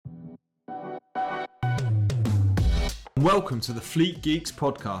Welcome to the Fleet Geeks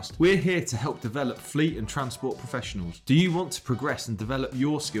podcast. We're here to help develop fleet and transport professionals. Do you want to progress and develop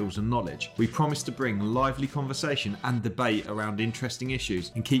your skills and knowledge? We promise to bring lively conversation and debate around interesting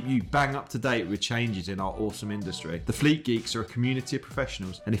issues and keep you bang up to date with changes in our awesome industry. The Fleet Geeks are a community of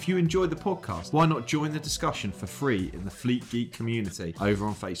professionals, and if you enjoyed the podcast, why not join the discussion for free in the Fleet Geek community over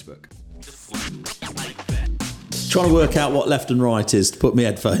on Facebook? Trying to work out what left and right is to put my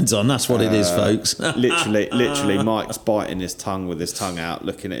headphones on. That's what it is, folks. literally, Mike's biting his tongue with his tongue out,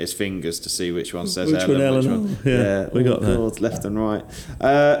 looking at his fingers to see which one says which L and which one. Yeah, we got that. Left and right.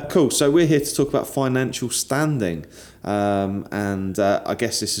 Cool. So we're here to talk about financial standing. And I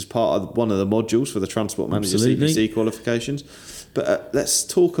guess this is part of one of the modules for the Transport Manager CPC qualifications. But let's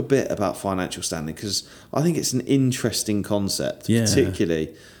talk a bit about financial standing, because I think it's an interesting concept,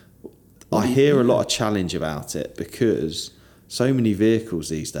 particularly... I hear a lot of challenge about it because so many vehicles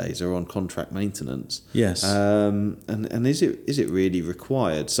these days are on contract maintenance. Yes. And is it really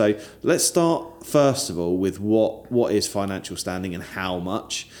required? So let's start first of all with what is financial standing and how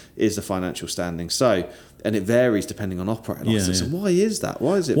much is the financial standing. So, and it varies depending on operator license. So why is that?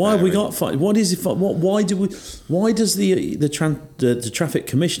 Why is it? Why have we got? What is it? Why does the traffic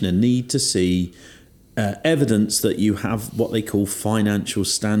commissioner need to see evidence that you have what they call financial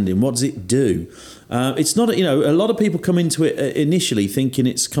standing? What does it do? It's not, a lot of people come into it initially thinking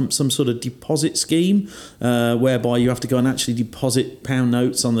it's some sort of deposit scheme whereby you have to go and actually deposit pound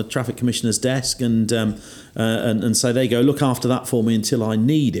notes on the traffic commissioner's desk and say, there you go, look after that for me until I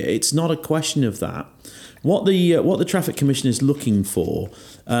need it. It's not a question of that. What the traffic commissioner is looking for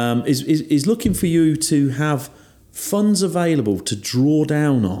is looking for you to have funds available to draw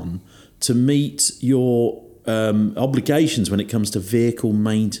down on to meet your obligations when it comes to vehicle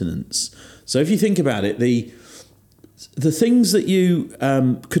maintenance. So if you think about it, the things that you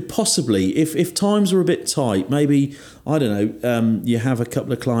could possibly, if times are a bit tight, maybe, I don't know, you have a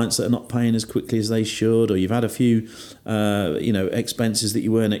couple of clients that are not paying as quickly as they should, or you've had a few, expenses that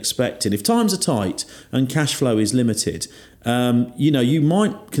you weren't expecting. If times are tight and cash flow is limited, you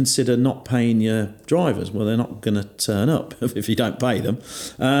might consider not paying your drivers. Well, they're not going to turn up if you don't pay them.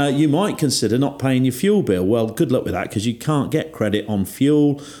 You might consider not paying your fuel bill. Well, good luck with that, because you can't get credit on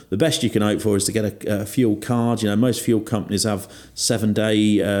fuel. The best you can hope for is to get a fuel card. Most fuel companies have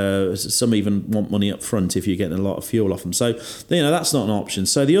 7-day, some even want money up front if you're getting a lot of fuel off them. So, that's not an option.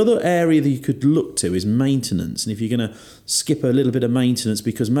 So the other area that you could look to is maintenance. And if you're going to skip a little bit of maintenance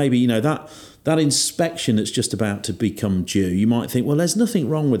because maybe, that inspection that's just about to become due, you might think, well, there's nothing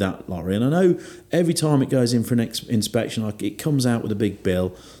wrong with that lorry. And I know every time it goes in for an inspection, it comes out with a big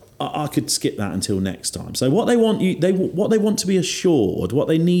bill. I could skip that until next time. So what they want to be assured, what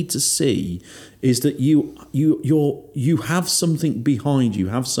they need to see, is that you have something behind you,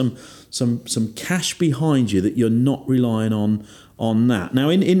 have some cash behind you, that you're not relying on that. Now,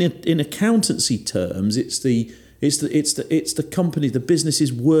 in accountancy terms, it's the company, the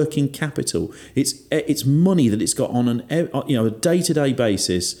business's working capital. It's money that it's got on a day-to-day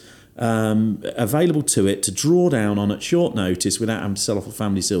basis, available to it to draw down on at short notice without having to sell off a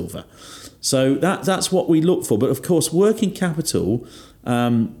family silver. So that's what we look for. But of course, working capital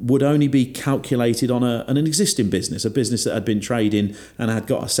would only be calculated on an existing business, a business that had been trading and had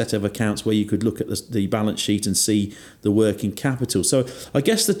got a set of accounts where you could look at the balance sheet and see the working capital. So I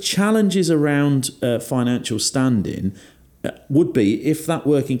guess the challenges around financial standing would be if that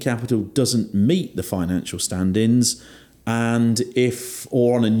working capital doesn't meet the financial standings, and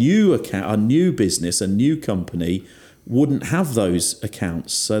or on a new account, a new business, a new company wouldn't have those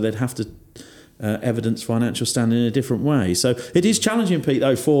accounts, so they'd have to evidence financial standing in a different way. So it is challenging, Pete,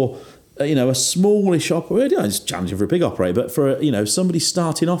 though, for a smallish operator. It's challenging for a big operator, but for somebody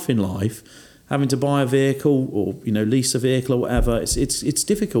starting off in life, having to buy a vehicle or lease a vehicle or whatever, it's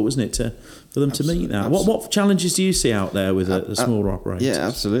difficult, isn't it, for them to meet that? What challenges do you see out there with a smaller operator? Yeah,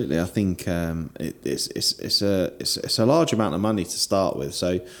 absolutely. I think it's a large amount of money to start with.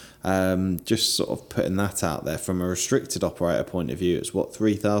 So just sort of putting that out there from a restricted operator point of view, it's what,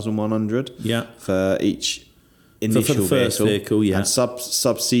 3,100 for each initial for the first vehicle, and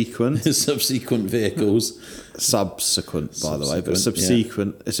subsequent subsequent vehicles. Subsequent, by the way, but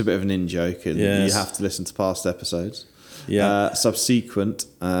subsequent, it's a bit of an in-joke, and you have to listen to past episodes. Subsequent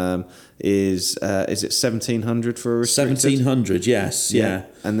is it 1,700 for a restricted? 1,700, yes,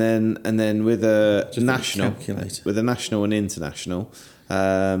 and then with a national and international,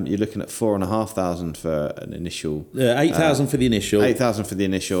 You're looking at 4,500 for an initial. 8,000 for the initial. 8,000 for the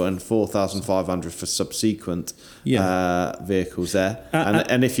initial and 4,500 for subsequent vehicles there.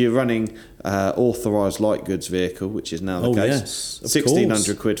 And if you're running authorised light goods vehicle, which is now the case,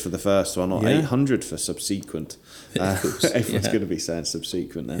 1,600 quid for the first one, or 800 for subsequent. Everyone's going to be saying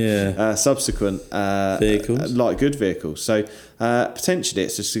subsequent now. Subsequent vehicles, light good vehicles. So potentially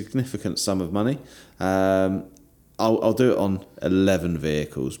it's a significant sum of money. I'll do it on 11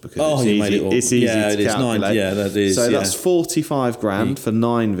 vehicles because it's easy to calculate. That is. So that's 45 grand for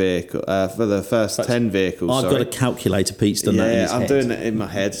 9 vehicles for the first 10 vehicles. I've got a calculator, Pete's done that in his head. I'm doing it in my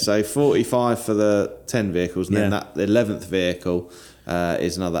head. So 45 for the 10 vehicles, and then that the 11th vehicle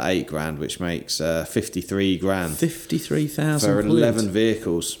is another 8 grand, which makes 53 grand. 53,000 for 11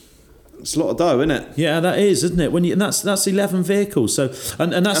 vehicles. It's a lot of dough, isn't it? Yeah, that is, isn't it? And that's 11 vehicles. So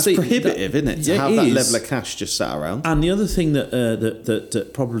and that's prohibitive, isn't it? To have that level of cash just sat around. And the other thing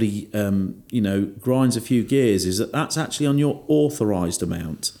that probably grinds a few gears is that's actually on your authorised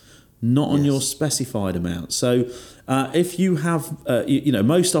amount, not on your specified amount. So if you have,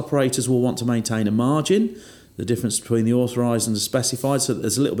 most operators will want to maintain a margin, the difference between the authorised and the specified, so that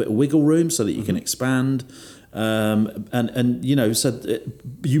there's a little bit of wiggle room so that you can expand. So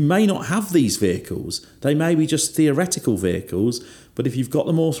you may not have these vehicles. They may be just theoretical vehicles, but if you've got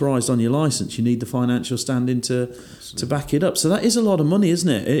them authorised on your licence, you need the financial standing to back it up. So that is a lot of money, isn't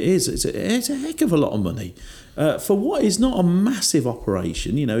it? It is. It's a heck of a lot of money for what is not a massive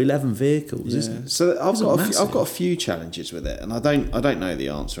operation. 11 vehicles. Yeah. So I've got a few challenges with it, and I don't know the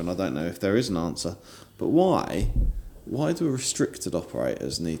answer, and I don't know if there is an answer. But why do restricted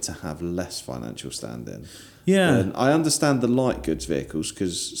operators need to have less financial standing? Yeah. And I understand the light goods vehicles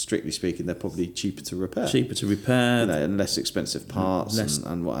because, strictly speaking, they're probably cheaper to repair. And less expensive parts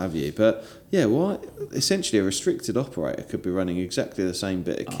and what have you. But, why? Essentially, a restricted operator could be running exactly the same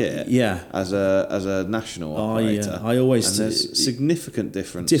bit of kit as a national operator. I always and there's significant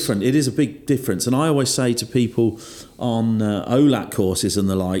difference. It is a big difference. And I always say to people on OLAC courses and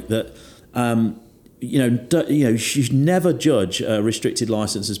the like that... you should never judge a restricted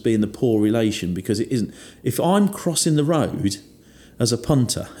licence as being the poor relation, because it isn't. If I'm crossing the road as a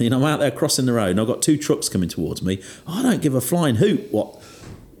punter, I'm out there crossing the road and I've got 2 trucks coming towards me, I don't give a flying hoot what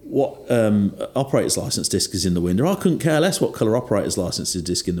operator's licence disc is in the window. I couldn't care less what colour operator's licence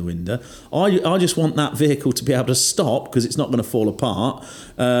disc in the window. I just want that vehicle to be able to stop because it's not going to fall apart,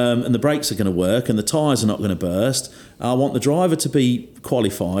 and the brakes are going to work and the tyres are not going to burst. I want the driver to be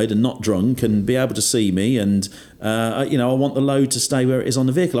qualified and not drunk and be able to see me, and I want the load to stay where it is on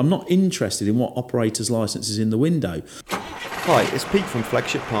the vehicle. I'm not interested in what operator's licence is in the window. Hi, it's Pete from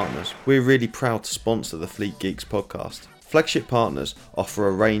Flagship Partners. We're really proud to sponsor the Fleet Geeks podcast. Flagship Partners offer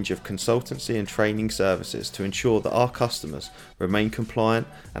a range of consultancy and training services to ensure that our customers remain compliant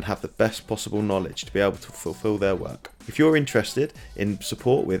and have the best possible knowledge to be able to fulfill their work. If you're interested in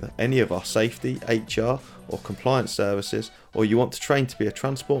support with any of our safety, HR or compliance services, or you want to train to be a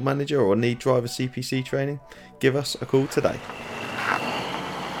transport manager or need driver CPC training, give us a call today.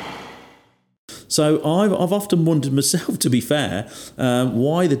 So I've often wondered myself, to be fair,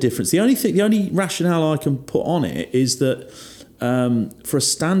 why the difference. The only rationale I can put on it is that for a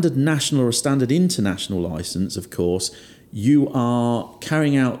standard national or a standard international licence, of course, you are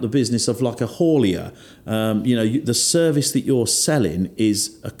carrying out the business of like a haulier. The service that you're selling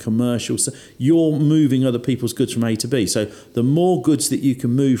is a commercial. You're moving other people's goods from A to B. So the more goods that you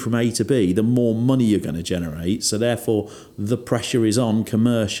can move from A to B, the more money you're going to generate. So therefore, the pressure is on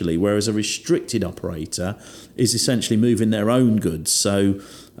commercially. Whereas a restricted operator is essentially moving their own goods. So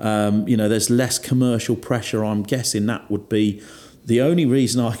there's less commercial pressure. I'm guessing that would be the only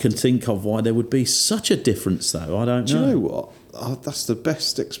reason I can think of why there would be such a difference, though. I don't know. Do you know what? That's the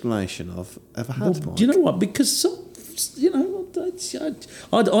best explanation I've ever had. Well, do you know what? Because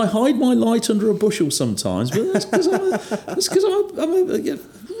I hide my light under a bushel sometimes, but that's because I'm a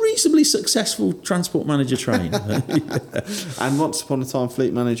reasonably successful transport manager trainer. And once upon a time,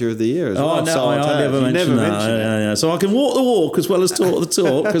 fleet manager of the year as well. Oh, no, I never mentioned that. Yeah. So I can walk the walk as well as talk the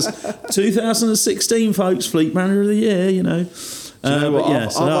talk, because 2016, folks, fleet manager of the year, Do you know what?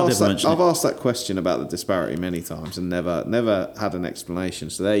 I've asked that question about the disparity many times and never had an explanation.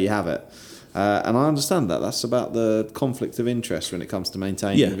 So there you have it. And I understand that. That's about the conflict of interest when it comes to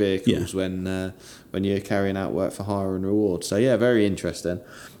maintaining vehicles when you're carrying out work for hire and reward. So yeah, very interesting.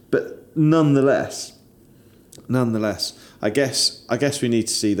 But nonetheless, I guess we need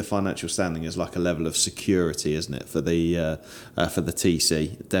to see the financial standing as like a level of security, isn't it, for the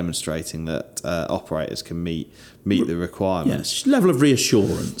TC, demonstrating that operators can meet the requirements. Yes, level of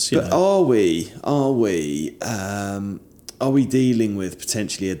reassurance. But are we? are we dealing with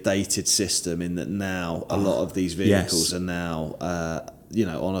potentially a dated system in that now a lot of these vehicles yes. are now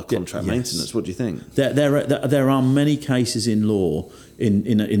on a contract Yes. maintenance? What do you think? There are many cases in law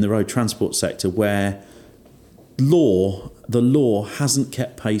in the road transport sector where the law hasn't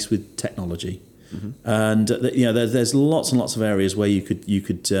kept pace with technology. Mm-hmm. And there's lots and lots of areas where you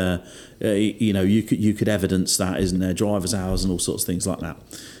could evidence that, isn't there? Driver's hours and all sorts of things like that.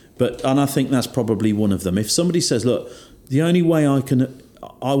 And I think that's probably one of them. If somebody says, look, the only way I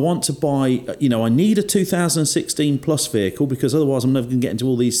want to buy, I need a 2016 plus vehicle because otherwise I'm never going to get into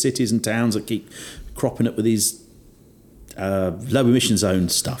all these cities and towns that keep cropping up with these low emission zone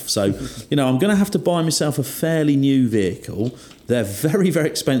stuff. So, I'm going to have to buy myself a fairly new vehicle. They're very, very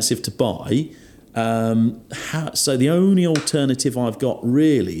expensive to buy. So the only alternative I've got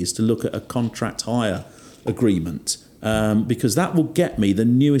really is to look at a contract hire agreement, because that will get me the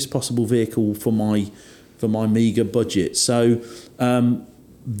newest possible vehicle for my meagre budget. So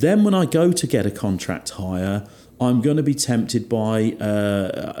then when I go to get a contract hire, I'm going to be tempted by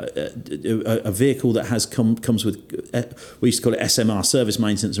a vehicle that comes with, we used to call it SMR, service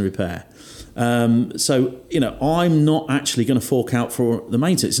maintenance and repair. So I'm not actually going to fork out for the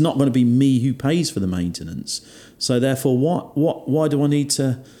maintenance. It's not going to be me who pays for the maintenance. So therefore, why do I need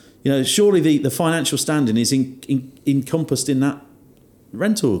to? Surely the financial standing is encompassed in that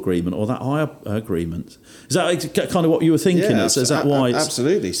rental agreement or that hire agreement. Is that kind of what you were thinking? Yeah, is that why?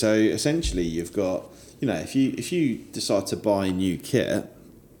 Absolutely. So essentially, you've got, if you decide to buy new kit,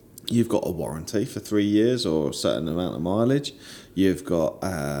 you've got a warranty for 3 years or a certain amount of mileage. You've got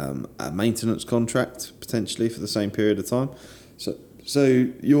a maintenance contract potentially for the same period of time. So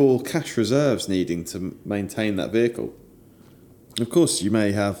your cash reserves needing to maintain that vehicle. Of course, you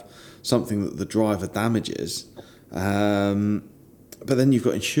may have something that the driver damages, but then you've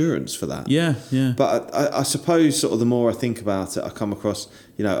got insurance for that. Yeah. But I suppose sort of the more I think about it, I come across,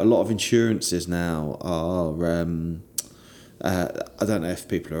 a lot of insurances now are, I don't know if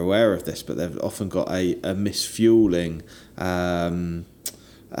people are aware of this, but they've often got a misfueling,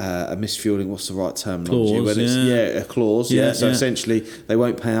 what's the right terminology? Clause, a clause. So essentially, they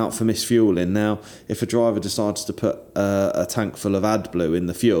won't pay out for misfueling. Now, if a driver decides to put a tank full of AdBlue in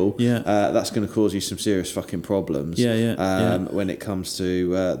the fuel, that's going to cause you some serious fucking problems. When it comes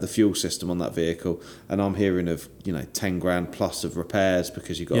to the fuel system on that vehicle, and I'm hearing of 10 grand plus of repairs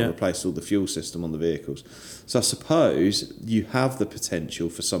because you've got to replace all the fuel system on the vehicles. So I suppose you have the potential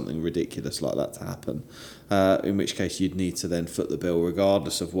for something ridiculous like that to happen. In which case you'd need to then foot the bill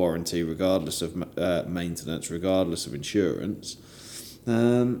regardless of warranty, regardless of maintenance, regardless of insurance.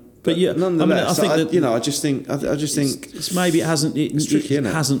 But nonetheless, I just think it's maybe it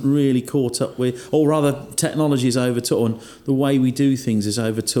hasn't really caught up with, or rather, technology's overtook, the way we do things is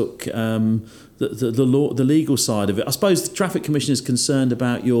overtook the law, the legal side of it. I suppose the Traffic Commissioner is concerned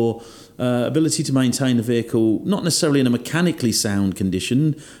about your ability to maintain a vehicle, not necessarily in a mechanically sound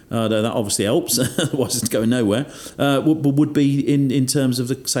condition, though that obviously helps, otherwise it's going nowhere, would be in terms of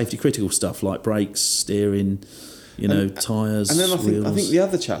the safety critical stuff like brakes, steering, tyres, and then wheels. I think the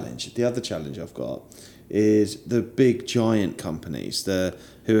other challenge I've got is the big giant companies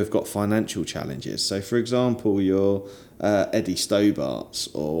who have got financial challenges. So, for example, your Eddie Stobarts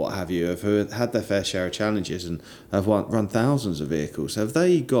or what have you have had their fair share of challenges and have run thousands of vehicles. Have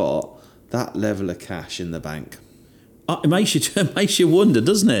they got that level of cash in the bank? It makes you wonder,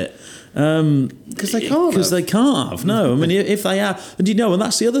 doesn't it? Because they can't. Because they can't. No, I mean, if they have, and and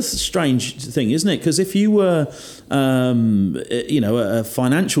that's the other strange thing, isn't it? Because if you were, a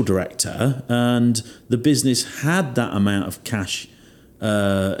financial director and the business had that amount of cash,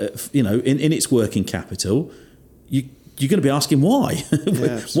 in its working capital, you're going to be asking why.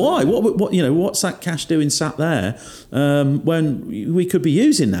 Why? What's that cash doing sat there when we could be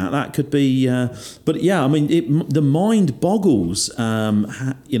using that? That could be. The mind boggles.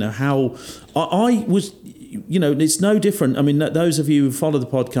 How I was. It's no different. I mean, those of you who follow the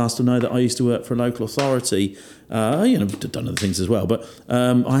podcast will know that I used to work for a local authority. I've done other things as well, but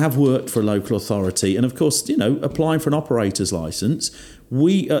I have worked for a local authority, and of course, applying for an operator's license,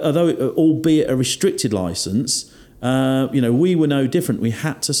 albeit a restricted license. We were no different. We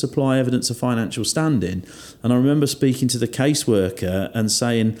had to supply evidence of financial standing, and I remember speaking to the caseworker and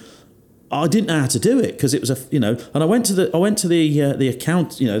saying, I didn't know how to do it because it was and I went to the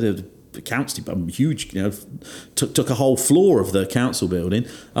account, the accounts department, huge, took a whole floor of the council building.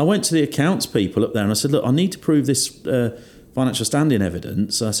 I went to the accounts people up there and I said, look, I need to prove this financial standing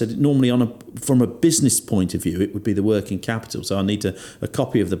evidence. I said normally from a business point of view, it would be the working capital. So I need a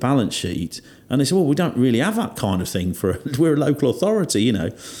copy of the balance sheet. And they said, well, we don't really have that kind of thing we're a local authority, you know.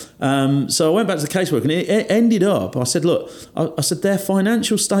 So I went back to the casework, and it ended up, I said, look, I said their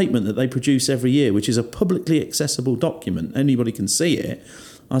financial statement that they produce every year, which is a publicly accessible document, anybody can see it.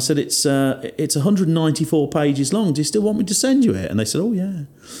 I said, it's 194 pages long. Do you still want me to send you it? And they said, oh, yeah.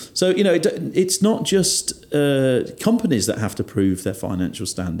 So, you know, it's not just companies that have to prove their financial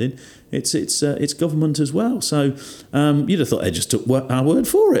standing. It's government as well. So you'd have thought they just took our word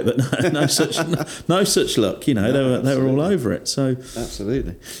for it, but no such luck. You know, they were all over it. So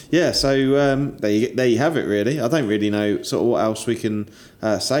absolutely, yeah. So there you have it. Really, I don't really know sort of what else we can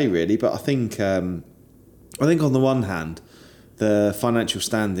say really, but I think on the one hand, the financial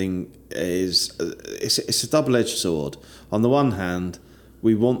standing it's a double-edged sword. On the one hand,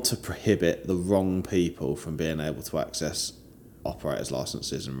 we want to prohibit the wrong people from being able to access operators'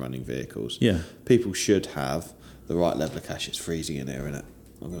 licences and running vehicles. Yeah. People should have the right level of cash. It's freezing in here, isn't it?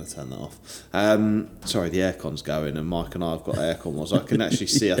 I'm going to turn that off. Sorry, the aircon's going, and Mike and I have got aircon. So I can actually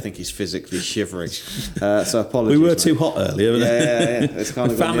see. I think he's physically shivering. So apologies. We were mate. too hot earlier. Yeah. It's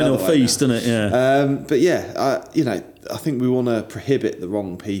kind of famine or feast, isn't it? Yeah. But yeah, you know, I think we want to prohibit the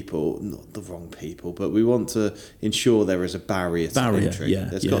wrong people, not the wrong people, but we want to ensure there is a barrier to entry. Yeah,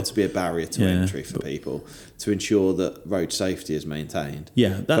 There's got to be a barrier to entry for people to ensure that road safety is maintained.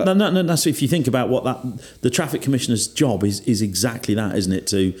 Yeah, that's if you think about what the Traffic Commissioner's job is exactly that, isn't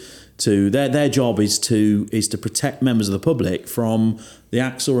it? To their job is to protect members of the public from the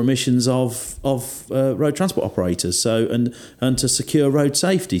acts or omissions of road transport operators. So and to secure road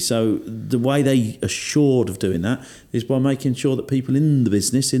safety. So the way they are assured of doing that is by making sure that people in the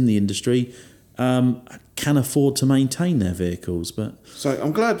business, in the industry, can afford to maintain their vehicles. But so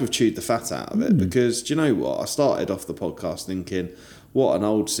I'm glad we've chewed the fat out of it, because do you know what? I started off the podcast thinking, what an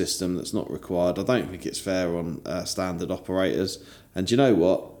old system that's not required. I don't think it's fair on standard operators. And do you know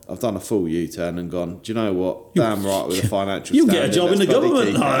what? I've done a full U-turn and gone, do you know what? Damn right with the financial you'll standing. Get a job in the government.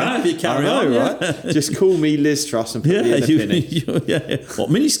 If you carry on, right? Just call me Liz Truss and put me in a pinny. What,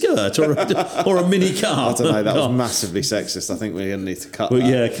 mini skirt or a mini car? I don't know, that was massively sexist. I think we're going to need to cut that.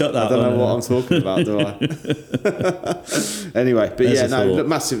 Yeah, cut that. I don't know what I'm talking about, do I? Anyway, but There's look,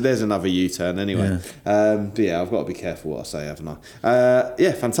 massive. There's another U-turn anyway. But yeah, I've got to be careful what I say, haven't I?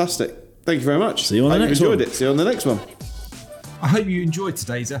 Yeah, fantastic. Thank you very much. See you on the next one. See you on the next one. I hope you enjoyed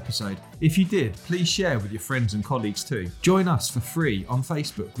today's episode. If you did, please share with your friends and colleagues too. Join us for free on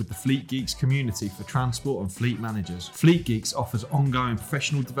Facebook with the Fleet Geeks community for transport and fleet managers. Fleet Geeks offers ongoing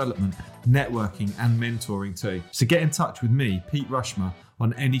professional development, networking and mentoring too. So get in touch with me, Pete Rushmer,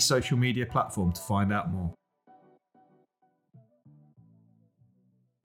 on any social media platform to find out more.